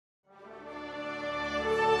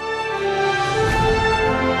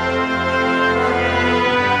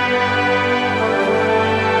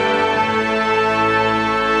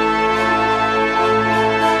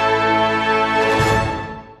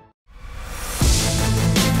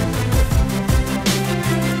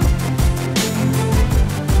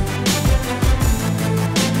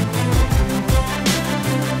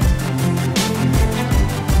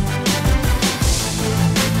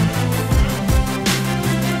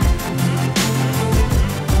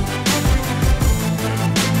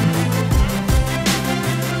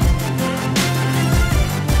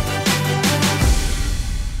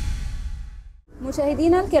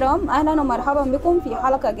مشاهدينا الكرام، أهلا ومرحبا بكم في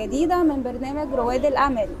حلقة جديدة من برنامج رواد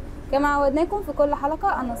الأعمال. كما عودناكم في كل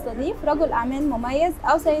حلقة أن نستضيف رجل أعمال مميز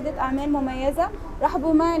أو سيدة أعمال مميزة.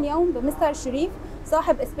 رحبوا معي اليوم بمستر شريف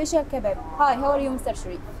صاحب سبيشال كباب. Hi, how are you, Mr.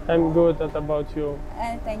 Sherif? I'm good. What about you?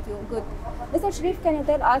 Thank you. Good. Mr. Sherif, can you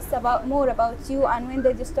tell us more about you and when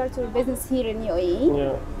did you start your business here in UAE?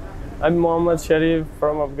 Yeah, I'm Mohammed Sherif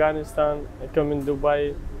from Afghanistan. I come in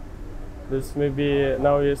Dubai. This maybe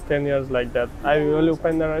now is 10 years like that. I will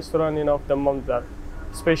open a restaurant in of the Mamzar,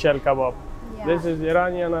 special kebab. Yeah. This is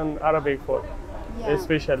Iranian and Arabic food,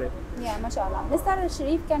 especially. Yeah, mashallah. Mr.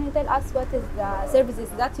 Sherif, can you tell us what is the services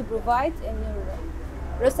that you provide in your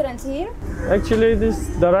restaurant here? Actually,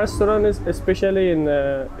 the restaurant is especially in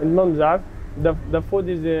Mamzar. The food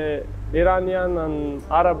is Iranian and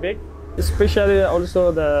Arabic, especially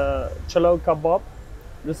also the chalo kebab.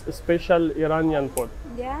 This special Iranian food.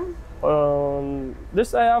 Yeah. This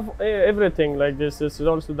I have everything like this. This is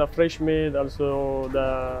also the fresh meat, also the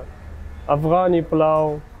Afghani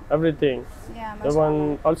pulao, everything. Yeah, the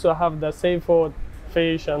one also have the seafood,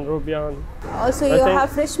 fish and rubian. Also, you have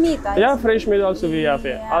fresh meat. Yeah, fresh meat also we have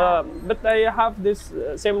here. Yeah. But I have this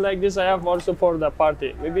same like this. I have also for the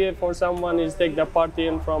party. Maybe for someone is take the party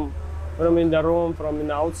in from in the room, from in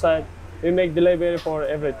the outside. We make delivery for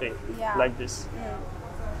everything. Yeah. Like this.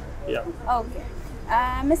 Yeah. Okay.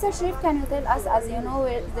 Mr. Sherif, can you tell us, as you know,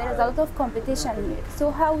 there is a lot of competition here. So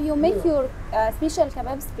how you make your special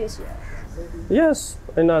kebab special? Yes,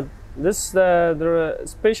 why not? This the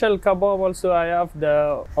special kebab also I have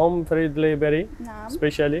the home free delivery,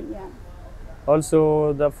 especially. Yeah.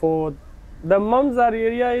 Also the food. The Mamzar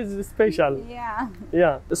area is special. Yeah.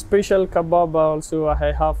 Yeah. Special kebab also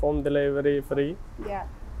I have home delivery free. Yeah.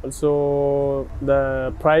 Also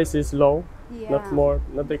the price is low, not more,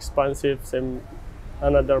 not expensive, same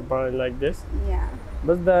another brand like this. Yeah.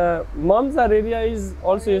 But the Mamzar area is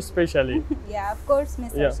also especially. Yeah, of course,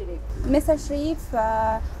 Mr. Sherif. Mr. Sherif,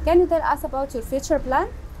 can you tell us about your future plan?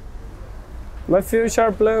 My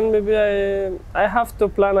future plan, maybe I have to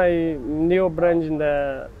plan a new branch in the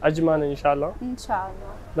Ajman, inshallah.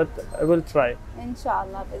 Inshallah. But I will try.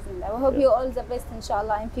 Inshallah, bismillah. We hope you all the best,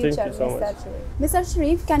 inshallah, in future, Thank you so Mr. much. Sherif. Mr.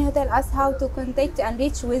 Sherif, can you tell us how to contact and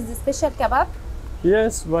reach with the special kebab?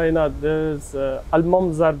 Yes, why not? There's Al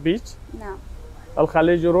Mamzar Beach, No. Al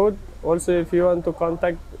Khalij Road. Also, if you want to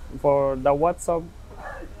contact for the WhatsApp,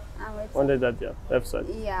 only that, website.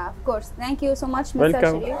 Yeah, of course. Thank you so much, Mr.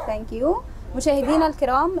 Welcome. Sherif. Thank you. مشاهدينا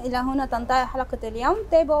الكرام، إلى هنا تنتهي حلقة اليوم.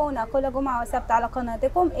 تابعونا كل جمعة وسبت على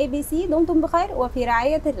قناتكم ABC. دمتم بخير وفي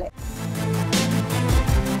رعاية الله.